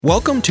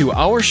Welcome to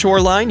Our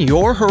Shoreline,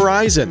 Your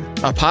Horizon,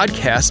 a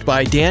podcast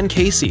by Dan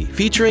Casey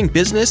featuring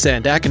business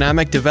and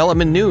economic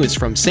development news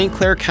from St.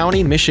 Clair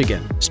County,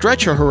 Michigan.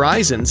 Stretch your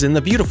horizons in the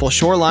beautiful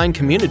shoreline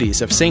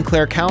communities of St.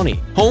 Clair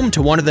County, home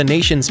to one of the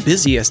nation's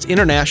busiest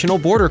international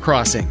border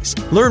crossings.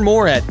 Learn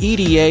more at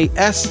edascc.com.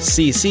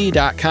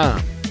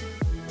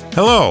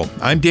 Hello,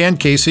 I'm Dan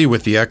Casey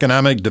with the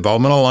Economic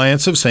Development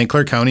Alliance of St.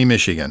 Clair County,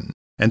 Michigan.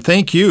 And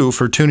thank you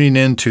for tuning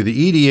in to the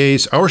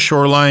EDA's Our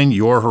Shoreline,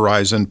 Your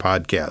Horizon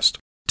podcast.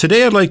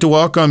 Today, I'd like to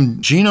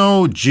welcome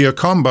Gino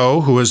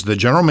Giacombo, who is the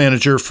General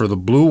Manager for the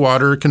Blue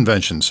Water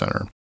Convention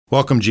Center.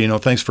 Welcome, Gino.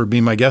 Thanks for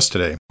being my guest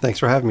today. Thanks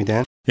for having me,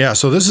 Dan. Yeah,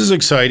 so this is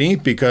exciting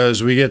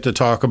because we get to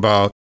talk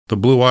about the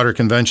Blue Water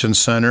Convention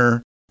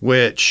Center,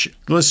 which,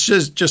 let's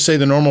just say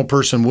the normal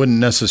person wouldn't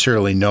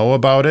necessarily know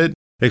about it,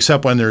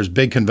 except when there's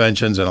big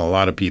conventions and a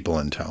lot of people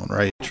in town,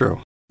 right?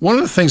 True. One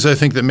of the things I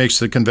think that makes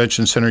the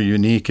convention center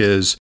unique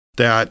is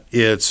that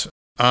it's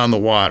on the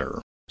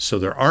water. So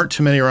there aren't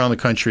too many around the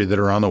country that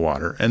are on the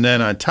water. And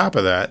then on top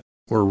of that,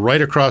 we're right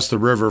across the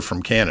river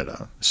from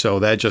Canada. So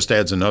that just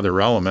adds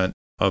another element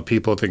of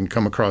people that can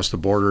come across the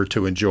border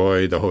to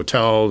enjoy the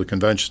hotel, the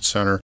convention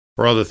center,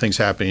 or other things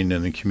happening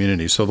in the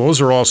community. So those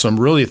are all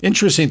some really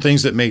interesting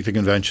things that make the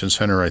convention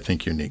center, I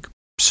think, unique.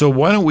 So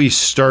why don't we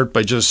start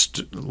by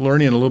just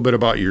learning a little bit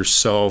about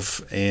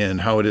yourself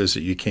and how it is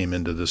that you came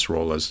into this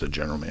role as the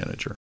general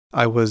manager.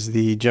 I was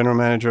the general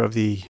manager of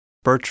the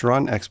Birch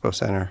Run Expo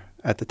Center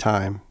at the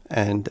time,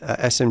 and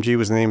SMG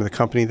was the name of the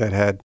company that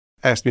had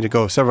asked me to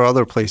go several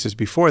other places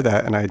before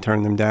that, and I had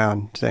turned them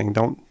down, saying,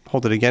 don't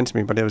hold it against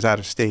me, but it was out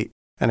of state.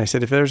 And I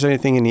said, if there's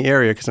anything in the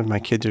area, because my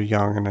kids are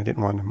young and I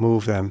didn't want to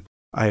move them,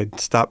 I had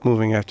stopped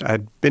moving after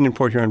I'd been in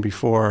Port Huron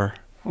before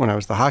when I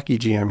was the hockey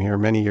GM here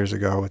many years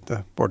ago with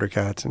the Border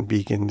Cats and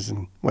Beacons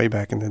and way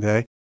back in the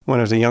day when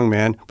I was a young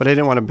man, but I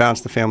didn't want to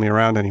bounce the family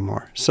around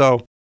anymore.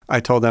 So I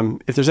told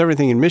them, if there's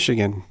everything in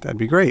Michigan, that'd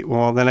be great.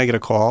 Well, then I get a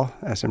call,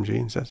 SMG,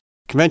 and says,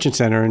 Convention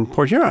Center in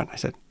Port Huron. I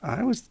said,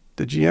 I was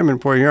the GM in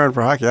Port Huron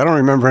for hockey. I don't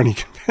remember any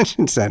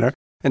convention center.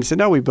 And he said,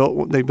 no,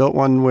 they built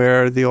one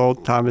where the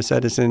old Thomas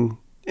Edison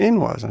Inn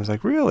was. And I was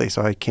like, really?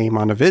 So I came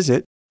on a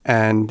visit,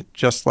 and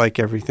just like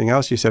everything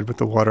else you said with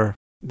the water,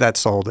 that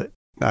sold it.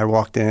 I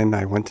walked in,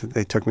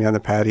 they took me on the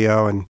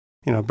patio, and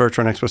Birch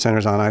Run Expo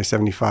Center's on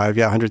I-75.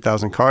 Yeah,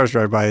 100,000 cars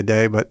drive by a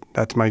day, but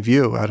that's my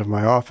view out of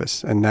my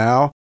office. And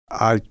now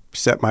I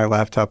set my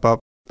laptop up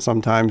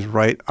sometimes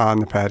right on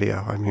the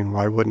patio. I mean,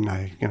 why wouldn't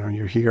I?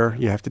 You're here,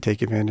 you have to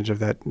take advantage of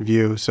that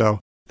view. So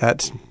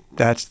that's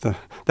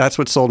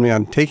what sold me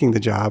on taking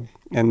the job.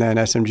 And then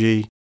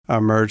SMG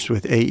merged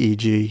with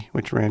AEG,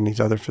 which ran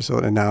these other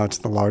facilities, and now it's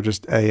the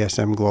largest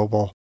ASM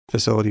global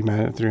facility,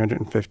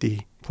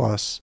 350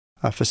 plus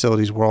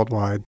facilities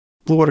worldwide.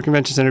 Blue Water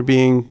Convention Center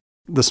being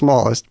the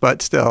smallest,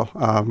 but still,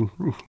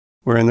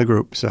 we're in the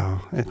group.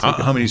 So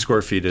how many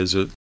square feet is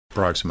it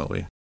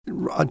approximately?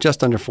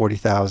 Just under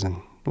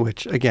 40,000.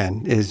 Which,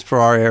 again, is for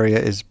our area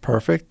is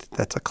perfect.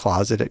 That's a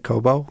closet at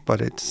Cobo,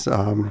 but it's,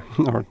 or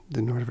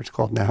whatever it's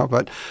called now,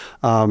 but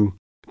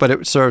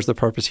it serves the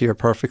purpose here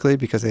perfectly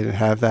because they didn't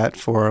have that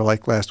for,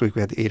 like last week,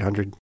 we had the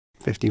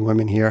 850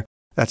 women here.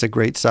 That's a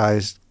great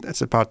size.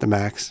 That's about the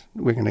max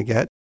we're going to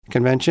get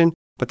convention,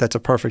 but that's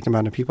a perfect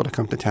amount of people to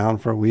come to town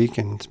for a week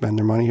and spend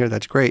their money here.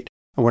 That's great.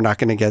 And we're not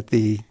going to get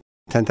the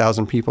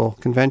 10,000 people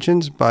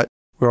conventions, but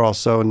we're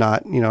also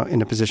not,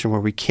 in a position where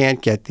we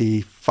can't get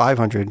the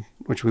 500,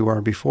 which we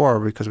were before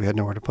because we had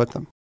nowhere to put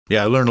them.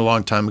 Yeah, I learned a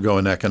long time ago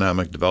in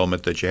economic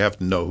development that you have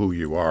to know who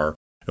you are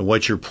and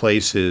what your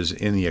place is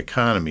in the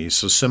economy.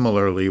 So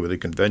similarly with a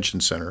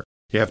convention center,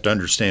 you have to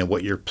understand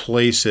what your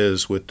place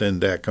is within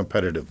that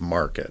competitive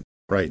market,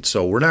 right?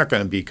 So we're not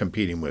going to be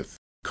competing with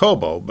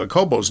Cobo, but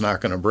Cobo's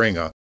not going to bring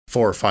a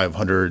 400 or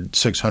 500,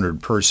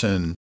 600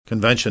 person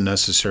convention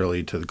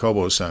necessarily to the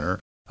Cobo Center.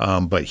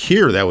 But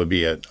here, that would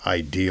be an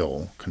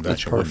ideal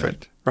convention. That's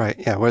perfect. Right.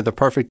 Yeah, we're the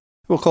perfect,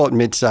 we'll call it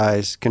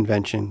mid-size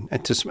convention.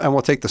 And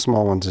we'll take the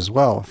small ones as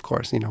well, of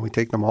course. We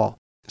take them all.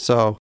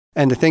 So,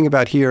 and the thing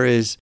about here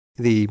is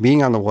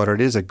being on the water,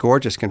 it is a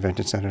gorgeous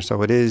convention center.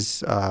 So it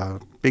is a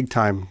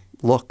big-time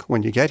look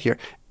when you get here.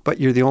 But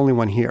you're the only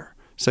one here.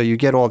 So you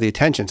get all the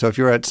attention. So if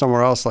you're at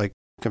somewhere else like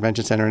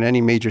convention center in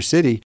any major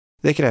city,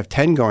 they could have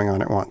 10 going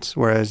on at once.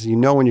 Whereas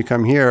when you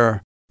come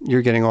here,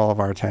 you're getting all of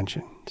our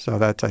attention. So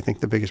that's, I think,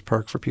 the biggest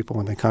perk for people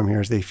when they come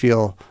here is they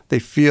feel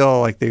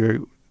like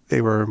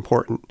they were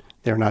important.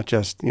 They're not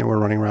just, we're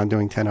running around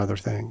doing 10 other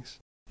things.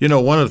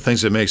 One of the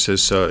things that makes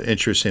this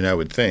interesting, I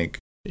would think,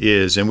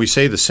 is, and we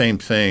say the same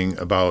thing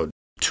about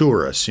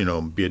tourists,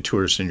 be a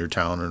tourist in your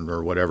town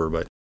or whatever,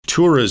 but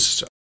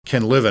tourists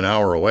can live an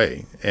hour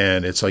away,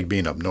 and it's like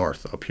being up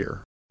north up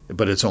here,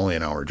 but it's only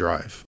an hour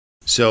drive.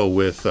 So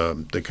with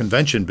the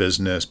convention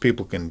business,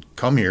 people can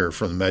come here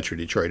from the Metro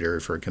Detroit area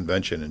for a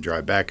convention and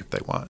drive back if they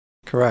want.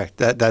 Correct.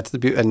 That's the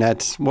beauty, and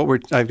that's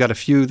what I've got a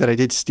few that I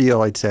did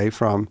steal, I'd say,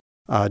 from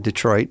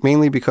Detroit,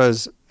 mainly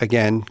because,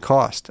 again,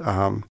 cost.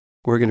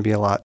 We're going to be a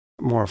lot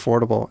more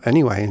affordable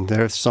anyway, and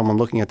there's someone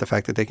looking at the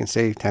fact that they can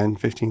save $10,000,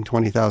 $15,000,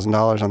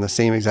 $20,000 on the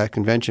same exact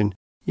convention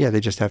yeah, they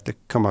just have to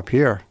come up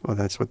here. Well,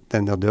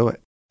 then they'll do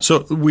it.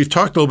 So we've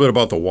talked a little bit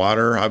about the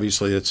water.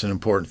 Obviously, it's an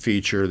important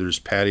feature. There's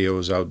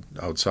patios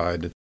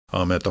outside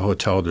at the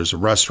hotel. There's a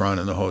restaurant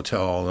in the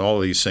hotel. And all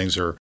of these things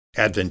are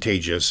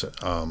advantageous,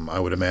 I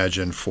would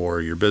imagine, for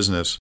your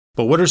business.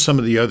 But what are some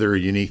of the other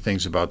unique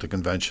things about the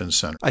convention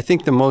center? I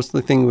think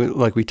the thing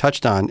like we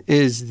touched on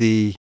is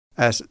the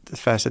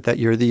facet that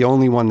you're the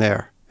only one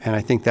there. And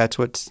I think that's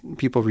what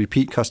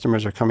repeat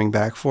customers are coming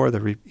back for.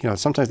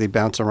 Sometimes they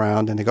bounce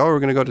around and they go, we're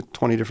going to go to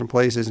 20 different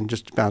places and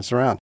just bounce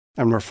around.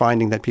 And we're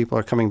finding that people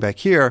are coming back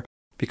here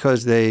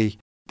because they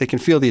can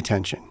feel the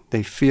attention.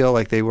 They feel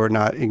like they were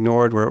not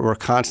ignored. We're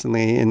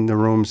constantly in the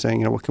room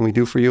saying, what can we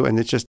do for you? And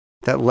it's just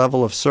that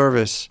level of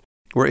service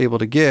we're able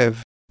to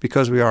give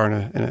because we are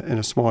in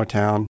a smaller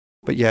town,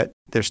 but yet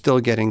they're still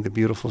getting the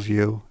beautiful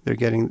view. They're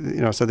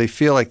getting, so they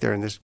feel like they're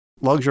in this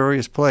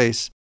luxurious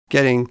place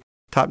getting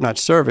top-notch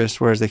service,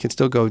 whereas they can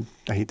still go,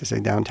 I hate to say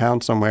downtown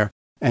somewhere,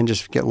 and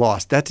just get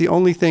lost. That's the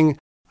only thing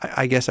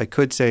I guess I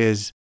could say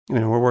is,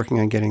 we're working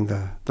on getting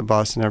the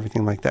bus and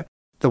everything like that.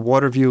 The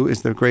Waterview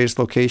is the greatest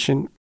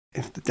location.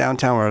 If the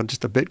downtown were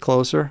just a bit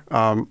closer,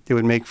 it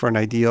would make for an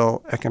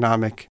ideal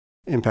economic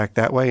impact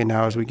that way. And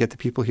now as we get the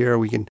people here,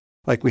 we can,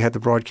 like we had the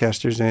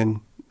broadcasters in,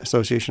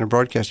 Association of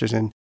Broadcasters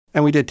in,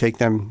 and we did take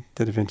them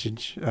to the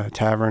Vintage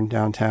Tavern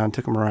downtown,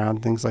 took them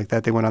around, things like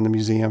that. They went on the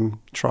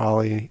museum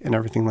trolley and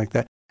everything like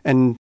that.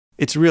 And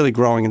it's really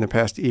growing in the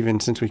past,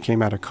 even since we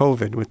came out of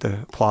COVID with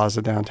the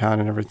plaza downtown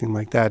and everything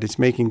like that. It's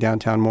making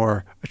downtown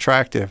more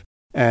attractive.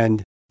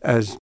 And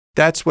as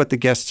that's what the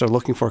guests are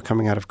looking for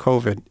coming out of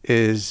COVID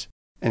is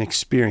an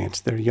experience.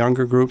 They're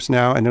younger groups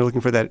now, and they're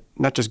looking for that,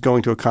 not just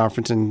going to a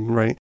conference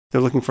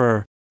they're looking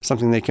for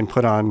something they can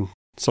put on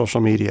social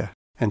media.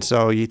 And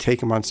so you take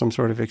them on some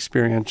sort of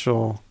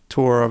experiential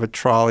tour of a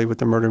trolley with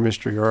the murder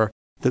mystery or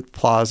the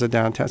plaza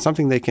downtown,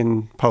 something they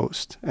can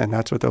post. And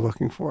that's what they're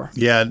looking for.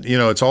 Yeah.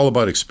 It's all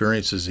about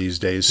experiences these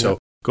days. So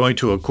going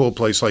to a cool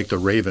place like the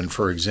Raven,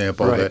 for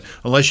example, that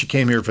unless you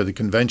came here for the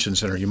convention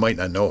center, you might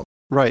not know it.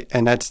 Right.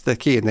 And that's the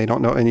key. And they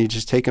don't know. And you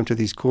just take them to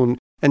these cool,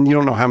 and you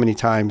don't know how many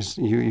times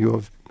you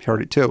have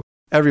heard it too.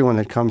 Everyone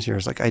that comes here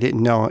is like, I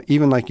didn't know.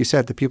 Even like you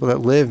said, the people that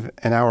live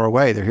an hour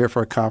away, they're here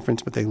for a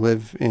conference, but they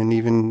live in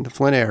even the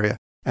Flint area.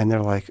 And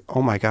they're like,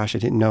 oh my gosh, I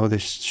didn't know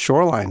this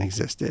shoreline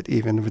existed,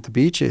 even with the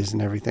beaches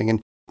and everything.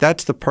 And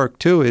that's the perk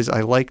too, is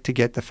I like to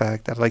get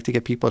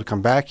people to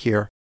come back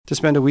here to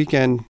spend a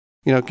weekend,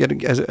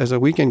 get as a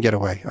weekend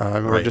getaway,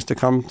 or just to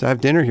come to have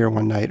dinner here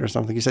one night or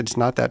something. You said it's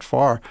not that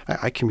far.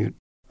 I commute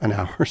an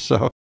hour,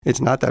 so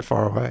it's not that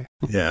far away.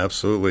 Yeah,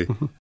 absolutely.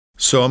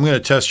 So I'm going to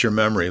test your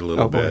memory a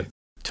little bit.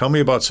 Tell me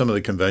about some of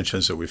the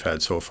conventions that we've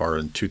had so far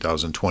in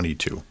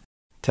 2022.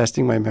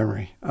 Testing my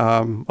memory.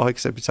 Like I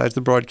said, besides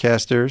the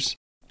broadcasters,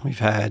 we've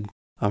had,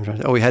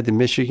 we had the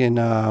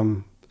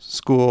Michigan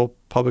School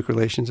Public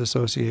Relations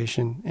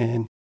Association,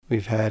 and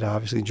we've had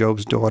obviously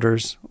Job's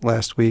Daughters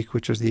last week,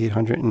 which was the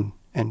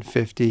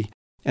 850.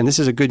 And this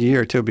is a good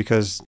year too,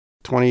 because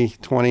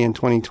 2020 and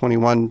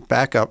 2021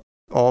 backup,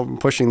 all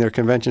pushing their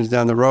conventions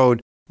down the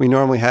road. We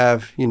normally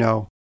have,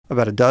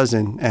 about a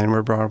dozen, and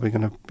we're probably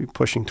going to be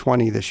pushing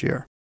 20 this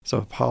year. So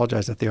I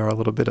apologize that they are a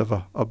little bit of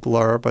a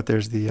blur, but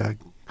there's the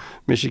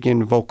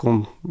Michigan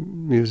Vocal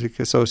Music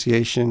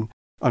Association.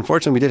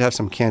 Unfortunately, we did have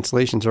some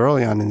cancellations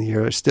early on in the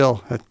year. It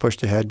still had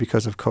pushed ahead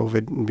because of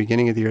COVID. In the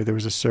beginning of the year, there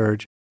was a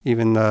surge.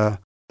 Even the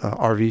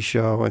RV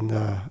show and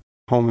the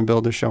Home and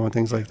Builder show and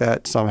things like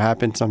that, some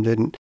happened, some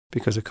didn't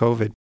because of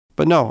COVID.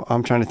 But no,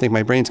 I'm trying to think.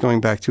 My brain's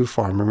going back too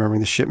far. I'm remembering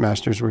the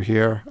Shipmasters were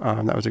here.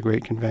 That was a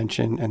great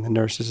convention, and the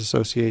Nurses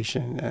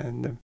Association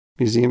and the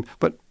museum.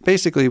 But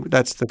basically,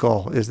 that's the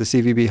goal, is the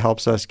CVB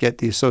helps us get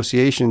the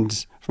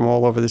associations from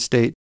all over the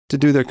state to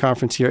do their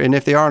conference here. And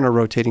if they are on a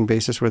rotating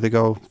basis where they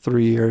go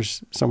 3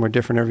 years, somewhere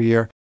different every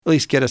year, at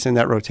least get us in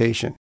that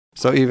rotation.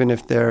 So even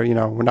if they're,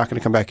 we're not going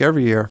to come back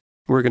every year,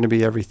 we're going to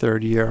be every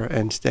third year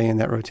and stay in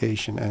that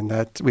rotation. And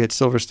that we had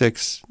Silver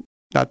Sticks,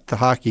 not the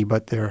hockey,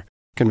 but their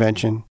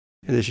convention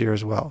this year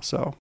as well.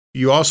 So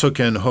you also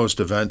can host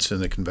events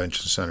in the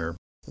convention center.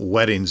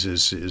 Weddings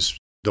is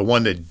the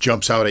one that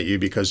jumps out at you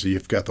because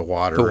you've got the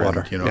water.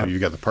 And,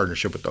 you've got the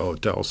partnership with the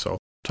hotel. So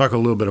talk a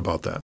little bit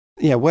about that.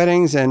 Yeah,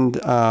 weddings and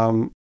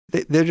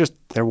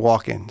they're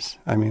walk-ins.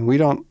 I mean, we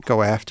don't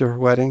go after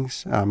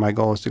weddings. My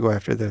goal is to go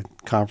after the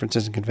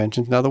conferences and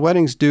conventions. Now, the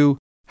weddings do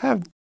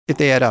have, if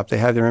they add up, they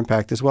have their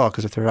impact as well.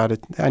 Because if they're out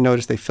I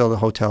notice they fill the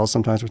hotels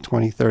sometimes with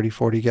 20, 30,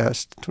 40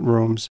 guest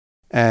rooms.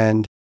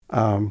 And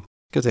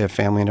because they have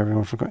family and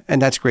everyone.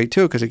 And that's great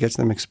too, because it gets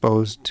them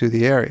exposed to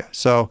the area.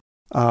 So,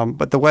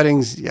 but the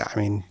weddings,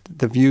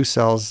 the view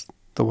sells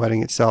the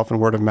wedding itself, and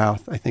word of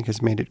mouth, I think,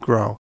 has made it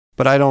grow.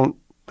 But I don't,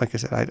 like I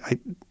said,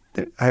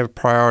 I have a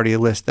priority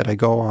list that I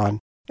go on.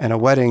 And a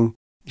wedding,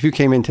 if you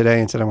came in today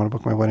and said, I want to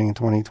book my wedding in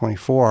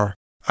 2024,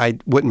 I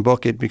wouldn't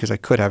book it because I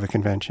could have a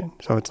convention.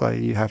 So it's like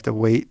you have to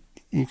wait.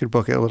 You could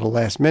book it a little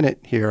last minute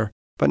here,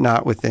 but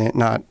not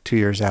 2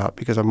 years out,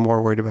 because I'm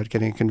more worried about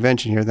getting a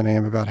convention here than I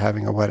am about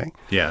having a wedding.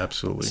 Yeah,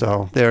 absolutely.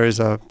 So there is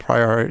a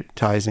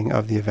prioritizing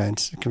of the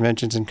events.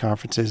 Conventions and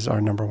conferences are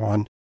number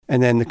one.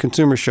 And then the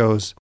consumer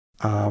shows,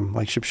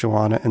 like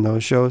Shipshewana and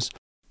those shows.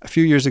 A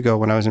few years ago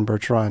when I was in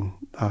Birch Run,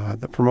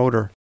 the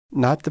promoter,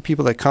 not the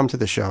people that come to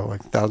the show,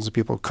 like thousands of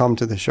people come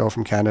to the show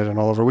from Canada and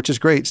all over, which is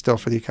great still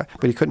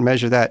but he couldn't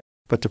measure that.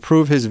 But to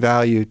prove his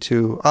value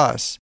to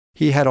us,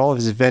 he had all of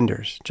his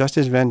vendors, just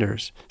his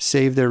vendors,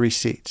 save their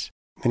receipts.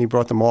 And he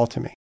brought them all to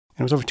me.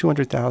 And it was over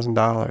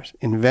 $200,000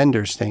 in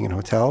vendors staying in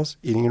hotels,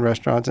 eating in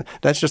restaurants.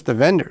 That's just the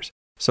vendors.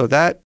 So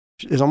that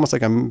is almost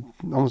like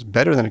almost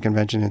better than a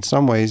convention in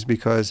some ways,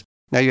 because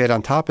now you add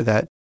on top of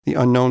that the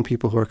unknown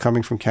people who are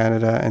coming from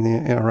Canada and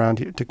around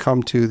here to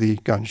come to the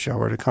gun show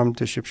or to come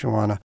to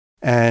Shipshewana.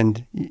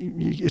 And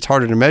it's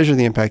harder to measure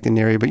the impact in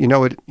the area, but you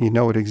know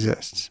it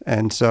exists.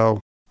 And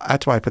so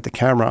that's why I put the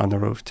camera on the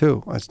roof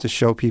too. It's to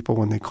show people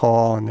when they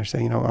call and they're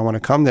saying, I want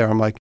to come there. I'm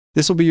like,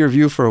 this will be your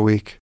view for a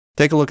week.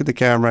 Take a look at the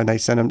camera. And I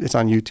send them, it's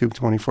on YouTube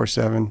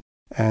 24/7.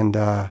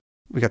 And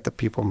we got the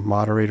people,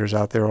 moderators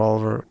out there all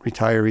over,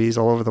 retirees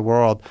all over the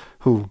world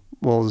who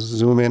will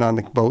zoom in on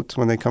the boats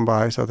when they come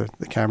by, so that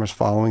the camera's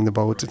following the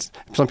boats.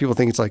 Some people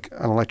think it's like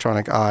an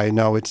electronic eye.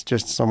 No, it's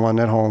just someone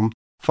at home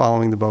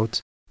following the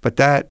boats. But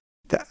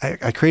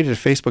I created a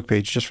Facebook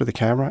page just for the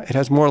camera. It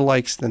has more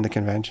likes than the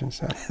convention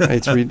center.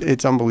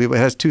 It's unbelievable.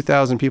 It has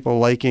 2,000 people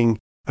liking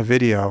a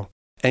video,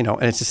 and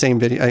it's the same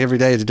video. Every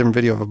day it's a different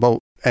video of a boat,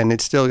 and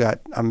it's still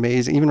got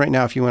amazing. Even right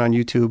now, if you went on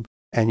YouTube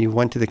and you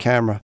went to the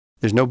camera,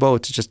 there's no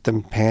boats, it's just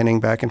them panning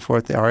back and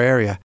forth our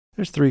area.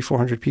 There's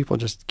 300-400 people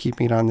just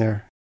keeping it on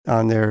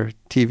their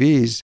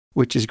TVs,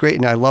 which is great.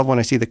 And I love when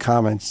I see the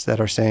comments that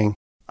are saying,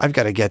 I've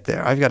got to get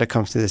there. I've got to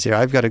come to this area.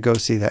 I've got to go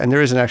see that. And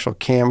there is an actual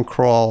cam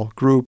crawl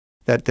group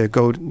that they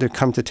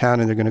come to town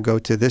and they're going to go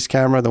to this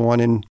camera, the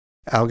one in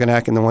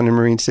Algonac and the one in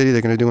Marine City.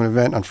 They're going to do an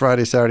event on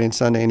Friday, Saturday, and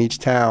Sunday in each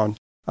town.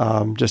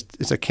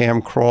 It's a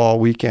cam crawl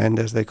weekend,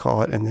 as they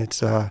call it. And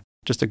it's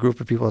just a group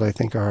of people that I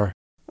think are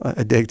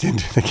addicted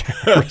to the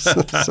cameras.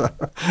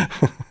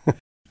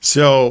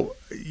 So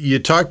you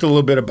talked a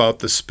little bit about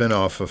the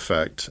spin-off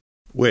effect,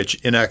 which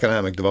in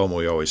economic development,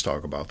 we always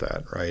talk about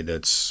that, right?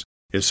 It's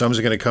if someone's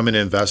going to come in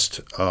and invest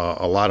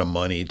a lot of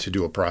money to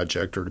do a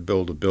project or to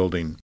build a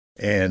building,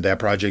 and that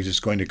project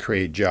is going to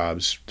create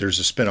jobs, there's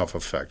a spin-off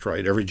effect,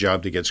 right? Every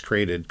job that gets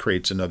created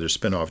creates another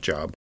spin-off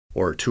job,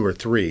 or 2 or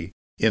 3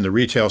 in the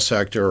retail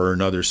sector or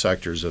in other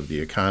sectors of the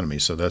economy.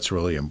 So that's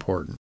really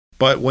important.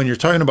 But when you're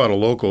talking about a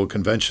local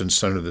convention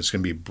center that's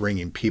going to be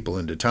bringing people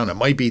into town, it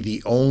might be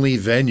the only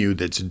venue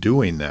that's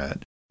doing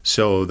that.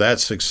 So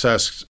that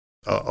success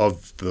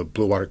of the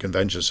Blue Water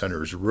Convention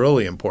Center is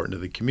really important to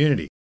the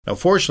community. Now,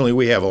 fortunately,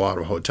 we have a lot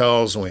of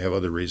hotels and we have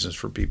other reasons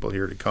for people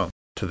here to come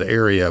to the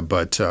area.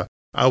 But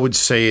I would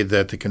say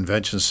that the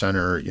convention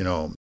center,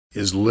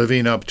 is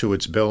living up to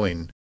its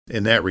billing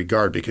in that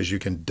regard, because you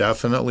can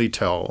definitely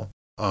tell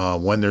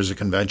when there's a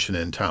convention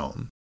in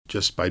town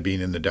just by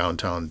being in the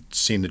downtown,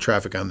 seeing the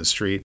traffic on the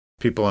street,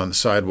 people on the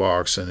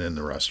sidewalks and in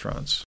the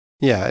restaurants.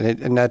 Yeah,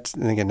 and that's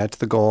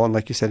the goal. And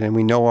like you said, and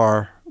we know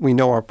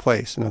our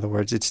place. In other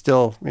words, it's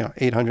still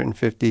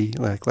 850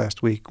 like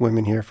last week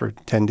women here for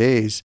 10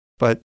 days.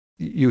 But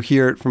you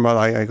hear it from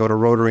I go to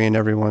Rotary and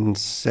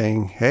everyone's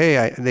saying,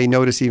 hey, they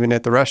notice even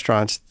at the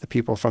restaurants, the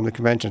people from the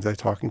conventions, they're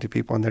talking to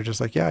people and they're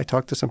just like, yeah, I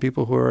talked to some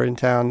people who are in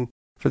town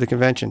for the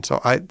convention.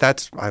 So I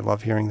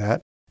love hearing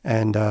that.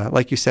 And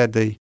like you said,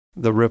 the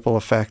ripple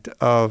effect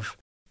of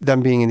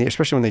them being in the,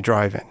 especially when they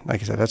drive in.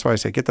 Like I said, that's why I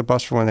say get the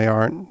bus for when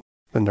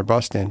they're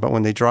bussed in. But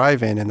when they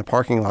drive in and the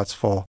parking lot's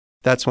full,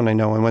 that's when I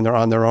know. And when they're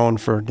on their own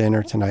for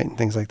dinner tonight and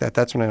things like that,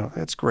 that's when I know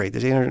that's great.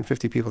 There's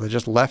 850 people that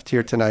just left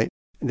here tonight.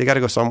 And they got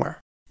to go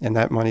somewhere. And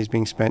that money's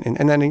being spent.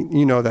 And then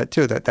that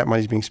too, that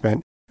money's being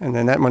spent. And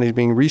then that money's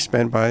being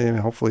respent by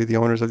hopefully the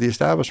owners of the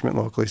establishment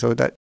locally. So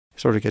that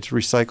sort of gets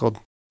recycled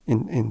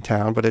in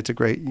town. But it's a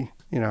great,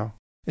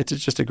 it's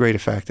just a great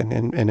effect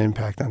and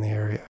impact on the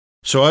area.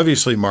 So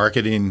obviously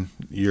marketing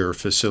your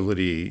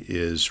facility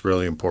is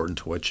really important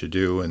to what you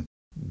do. And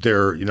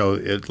there,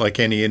 like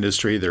any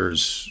industry,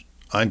 there's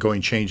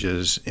ongoing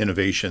changes,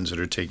 innovations that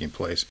are taking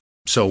place.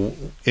 So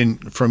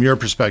from your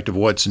perspective,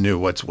 what's new?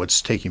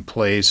 What's taking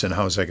place, and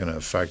how is that going to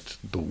affect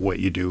what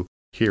you do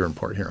here in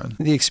Port Huron?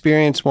 The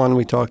experience one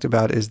we talked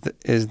about is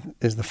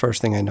the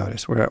first thing I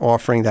noticed. We're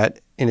offering that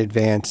in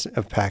advance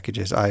of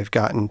packages. I've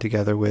gotten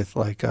together with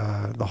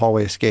the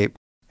Hallway Escape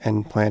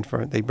and planned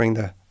for it. They bring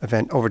the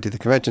event over to the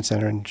convention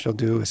center and she'll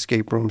do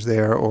escape rooms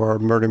there or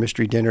murder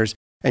mystery dinners.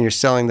 And you're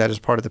selling that as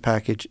part of the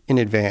package in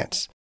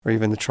advance, or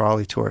even the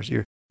trolley tours.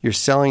 You're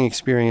selling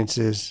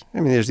experiences. I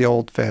mean, there's the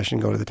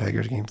old-fashioned go to the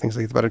Tigers game, things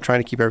like that, but I'm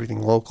trying to keep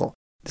everything local.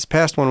 This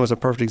past one was a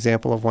perfect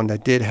example of one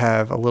that did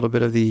have a little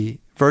bit of the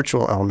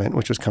virtual element,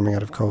 which was coming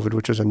out of COVID,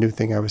 which was a new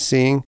thing I was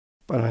seeing.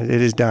 But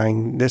it is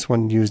dying. This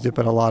one used it,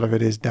 but a lot of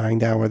it is dying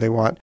down where they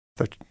want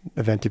the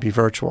event to be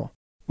virtual.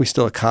 We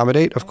still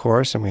accommodate, of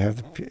course, and we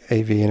have the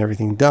AV and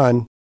everything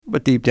done.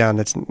 But deep down,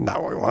 that's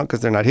not what we want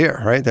because they're not here,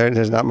 right?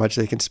 There's not much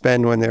they can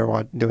spend when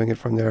they're doing it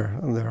from their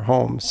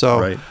home. So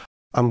right.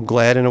 I'm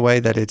glad in a way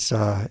that it's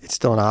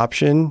still an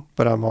option,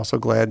 but I'm also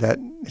glad that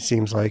it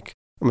seems like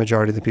a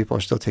majority of the people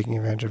are still taking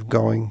advantage of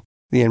going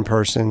the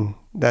in-person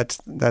That's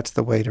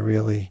the way to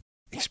really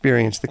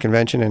experience the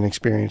convention and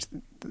experience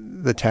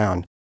the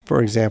town.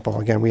 For example,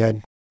 again, we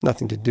had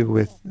nothing to do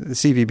with, the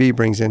CVB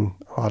brings in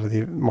a lot of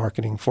the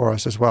marketing for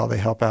us as well. They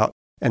help out,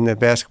 and the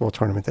basketball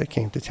tournament that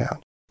came to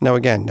town. Now,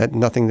 again,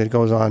 nothing that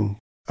goes on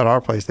at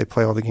our place. They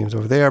play all the games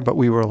over there, but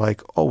we were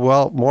like, oh,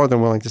 well, more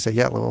than willing to say,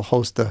 yeah, we'll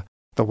host the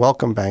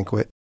welcome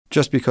banquet,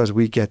 just because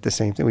we get the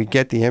same thing. We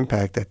get the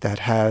impact that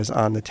has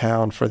on the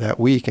town for that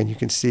week, and you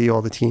can see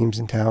all the teams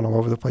in town all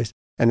over the place.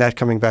 And that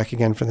coming back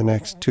again for the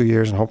next 2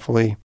 years and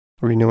hopefully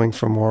renewing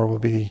for more will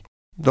be,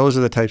 those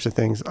are the types of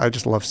things I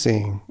just love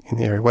seeing in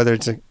the area, whether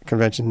it's a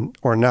convention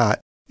or not.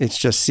 It's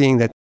just seeing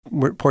that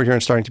Port Huron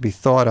is starting to be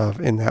thought of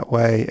in that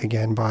way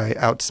again by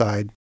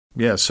outside.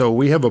 Yeah, so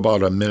we have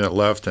about a minute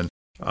left, and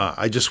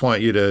I just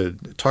want you to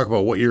talk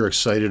about what you're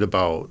excited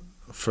about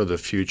for the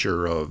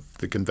future of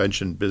the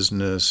convention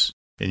business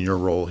and your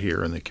role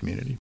here in the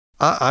community.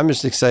 I'm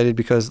just excited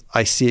because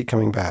I see it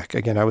coming back.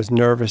 Again, I was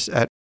nervous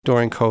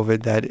during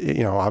COVID that,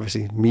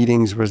 obviously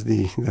meetings was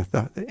the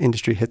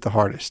industry hit the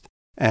hardest.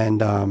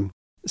 And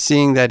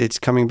seeing that it's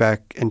coming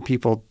back and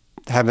people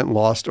haven't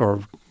lost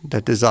or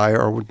that desire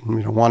or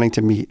wanting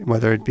to meet,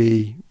 whether it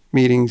be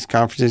meetings,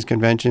 conferences,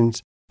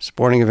 conventions,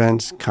 sporting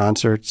events,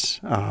 concerts,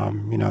 they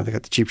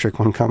got the Cheap Trick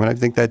one coming. I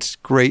think that's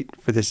great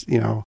for this,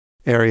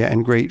 area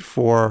and great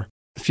for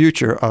the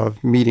future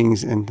of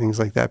meetings and things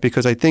like that,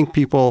 because I think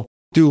people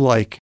do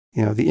like,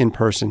 the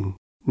in-person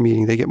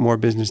meeting. They get more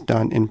business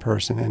done in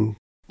person. And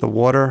the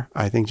water,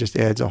 I think, just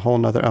adds a whole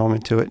nother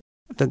element to it.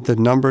 The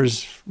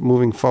numbers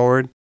moving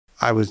forward,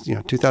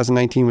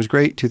 2019 was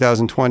great.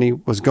 2020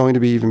 was going to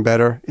be even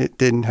better. It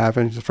didn't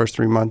happen. The first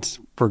 3 months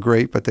were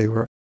great, but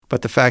the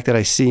fact that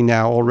I see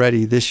now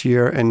already this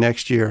year and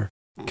next year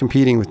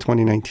competing with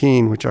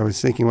 2019, which I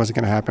was thinking wasn't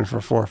going to happen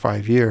for 4 or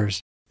 5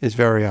 years, is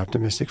very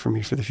optimistic for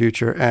me for the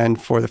future, and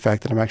for the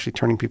fact that I'm actually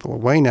turning people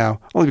away now,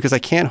 only because I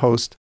can't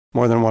host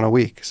more than one a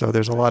week. So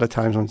there's a lot of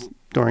times when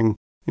during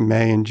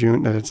May and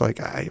June that it's like,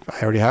 I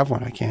already have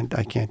one. I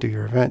can't do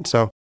your event.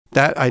 So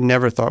that I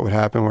never thought would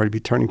happen, where I'd be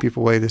turning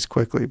people away this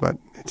quickly, but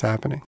it's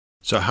happening.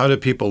 So how do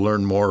people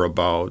learn more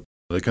about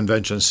the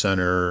convention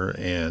center,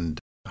 and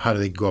how do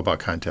they go about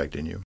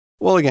contacting you?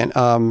 Well, again,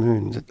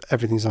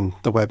 everything's on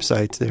the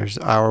websites. There's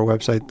our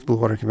website,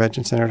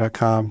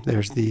 bluewaterconventioncenter.com.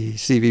 There's the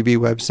CVB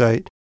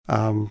website,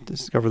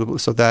 Discover the Blue.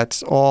 So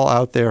that's all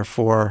out there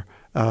for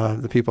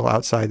the people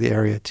outside the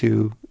area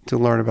to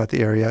learn about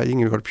the area. You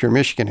can go to Pure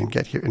Michigan and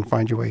get here and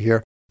find your way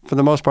here. For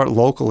the most part,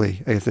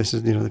 locally, if this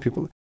is, the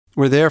people,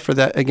 we're there for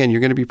that. Again,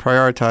 you're going to be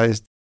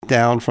prioritized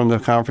down from the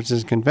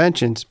conferences and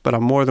conventions, but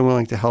I'm more than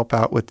willing to help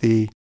out with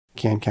the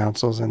CAN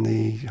councils and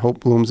the Hope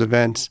Blooms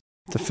events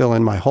to fill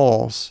in my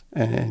holes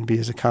and be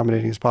as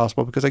accommodating as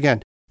possible. Because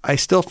again, I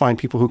still find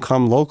people who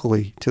come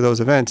locally to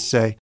those events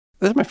say,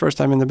 this is my first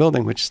time in the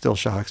building, which still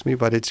shocks me,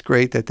 but it's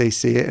great that they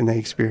see it and they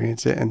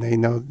experience it and they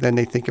know, then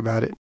they think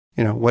about it,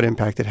 what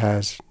impact it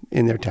has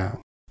in their town.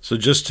 So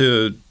just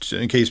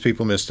in case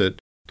people missed it,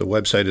 the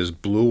website is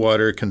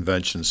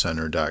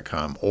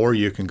bluewaterconventioncenter.com, or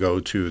you can go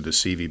to the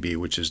CVB,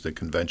 which is the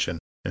Convention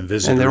and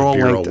Visitor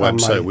Bureau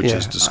website, which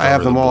is Discover. I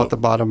have them the all Blue. At the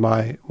bottom of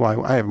I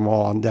have them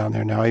all down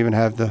there now. I even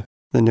have the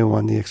new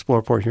one, the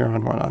Explore Port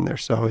Huron one on there.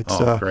 So it's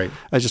great.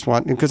 I just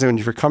want, because when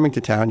you're coming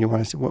to town, you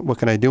want to see what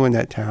can I do in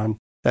that town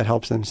that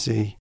helps them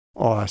see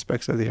all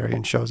aspects of the area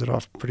and shows it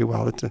off pretty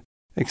well. It's an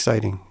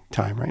exciting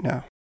time right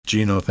now.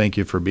 Gino, thank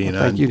you for being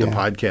on the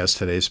podcast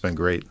today. It's been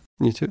great.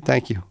 You too.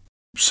 Thank you.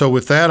 So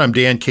with that, I'm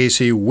Dan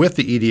Casey with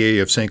the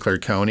EDA of St. Clair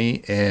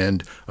County,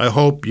 and I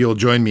hope you'll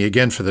join me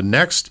again for the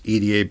next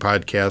EDA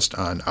podcast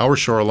on Our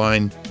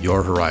Shoreline,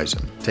 Your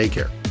Horizon. Take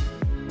care.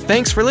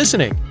 Thanks for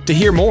listening. To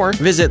hear more,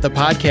 visit the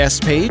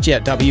podcast page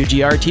at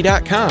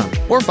WGRT.com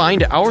or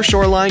find Our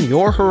Shoreline,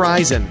 Your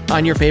Horizon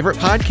on your favorite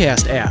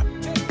podcast app.